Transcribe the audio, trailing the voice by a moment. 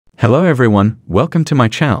Hello everyone, welcome to my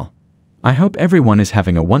channel. I hope everyone is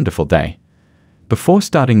having a wonderful day. Before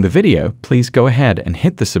starting the video, please go ahead and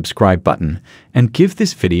hit the subscribe button and give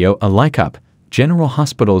this video a like up. General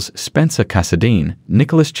Hospital's Spencer Casadine,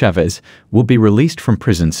 Nicholas Chavez, will be released from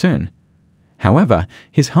prison soon. However,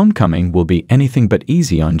 his homecoming will be anything but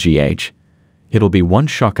easy on GH. It'll be one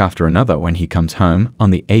shock after another when he comes home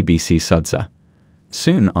on the ABC Sudsa.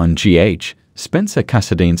 Soon on GH, Spencer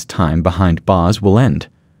Casadine's time behind bars will end.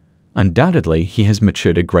 Undoubtedly, he has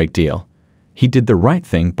matured a great deal. He did the right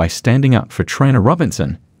thing by standing up for Trainer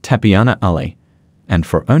Robinson, Tapiana Ali, and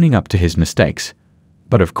for owning up to his mistakes.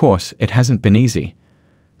 But of course, it hasn't been easy.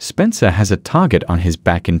 Spencer has a target on his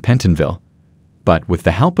back in Pentonville. But with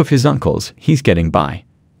the help of his uncles, he's getting by.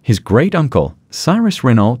 His great-uncle, Cyrus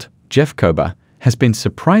Renault, Jeff Kober, has been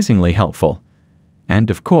surprisingly helpful. And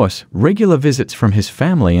of course, regular visits from his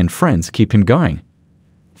family and friends keep him going.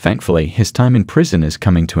 Thankfully, his time in prison is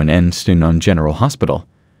coming to an end soon on General Hospital.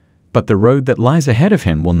 But the road that lies ahead of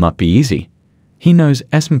him will not be easy. He knows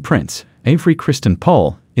Esme Prince, Avery Kristen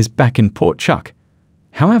Pole, is back in Port Chuck.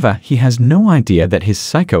 However, he has no idea that his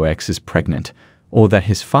psycho ex is pregnant, or that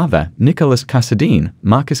his father, Nicholas Casadine,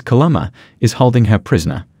 Marcus Coloma, is holding her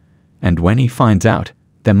prisoner. And when he finds out,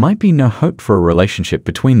 there might be no hope for a relationship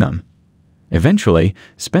between them. Eventually,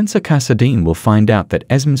 Spencer Casadine will find out that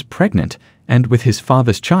Esme's pregnant and with his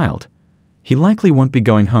father's child. He likely won't be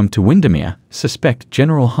going home to Windermere, suspect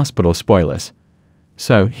General Hospital spoilers.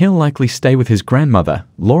 So he'll likely stay with his grandmother,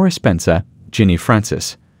 Laura Spencer, Ginny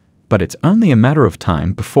Francis. But it's only a matter of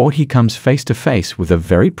time before he comes face to face with a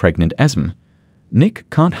very pregnant Esme. Nick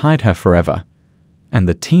can't hide her forever. And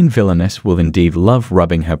the teen villainess will indeed love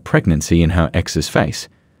rubbing her pregnancy in her ex's face.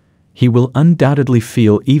 He will undoubtedly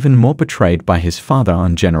feel even more betrayed by his father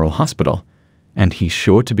on General Hospital, and he's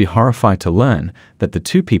sure to be horrified to learn that the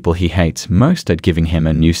two people he hates most are giving him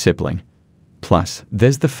a new sibling. Plus,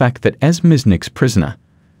 there's the fact that Esme is Nick's prisoner.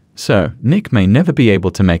 So, Nick may never be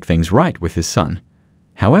able to make things right with his son.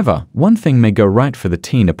 However, one thing may go right for the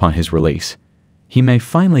teen upon his release. He may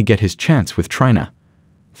finally get his chance with Trina.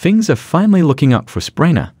 Things are finally looking up for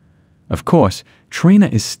Sprainer. Of course, Trina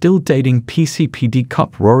is still dating PCPD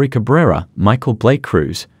cop Rory Cabrera, Michael Blake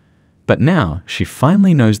Cruz. But now, she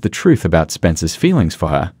finally knows the truth about Spencer's feelings for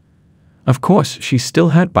her. Of course, she's still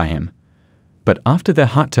hurt by him. But after their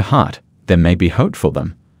heart-to-heart, there may be hope for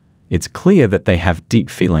them. It's clear that they have deep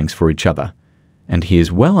feelings for each other. And he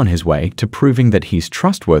is well on his way to proving that he's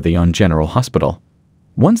trustworthy on General Hospital.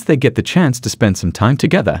 Once they get the chance to spend some time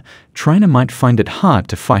together, Trina might find it hard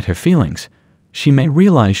to fight her feelings. She may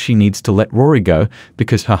realize she needs to let Rory go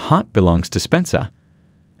because her heart belongs to Spencer.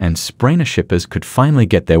 And Sprainer shippers could finally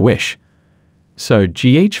get their wish. So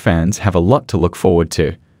GH fans have a lot to look forward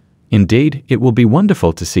to. Indeed, it will be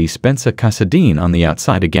wonderful to see Spencer Casadine on the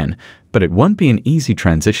outside again, but it won't be an easy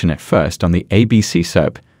transition at first on the ABC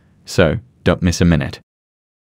soap. So, don't miss a minute.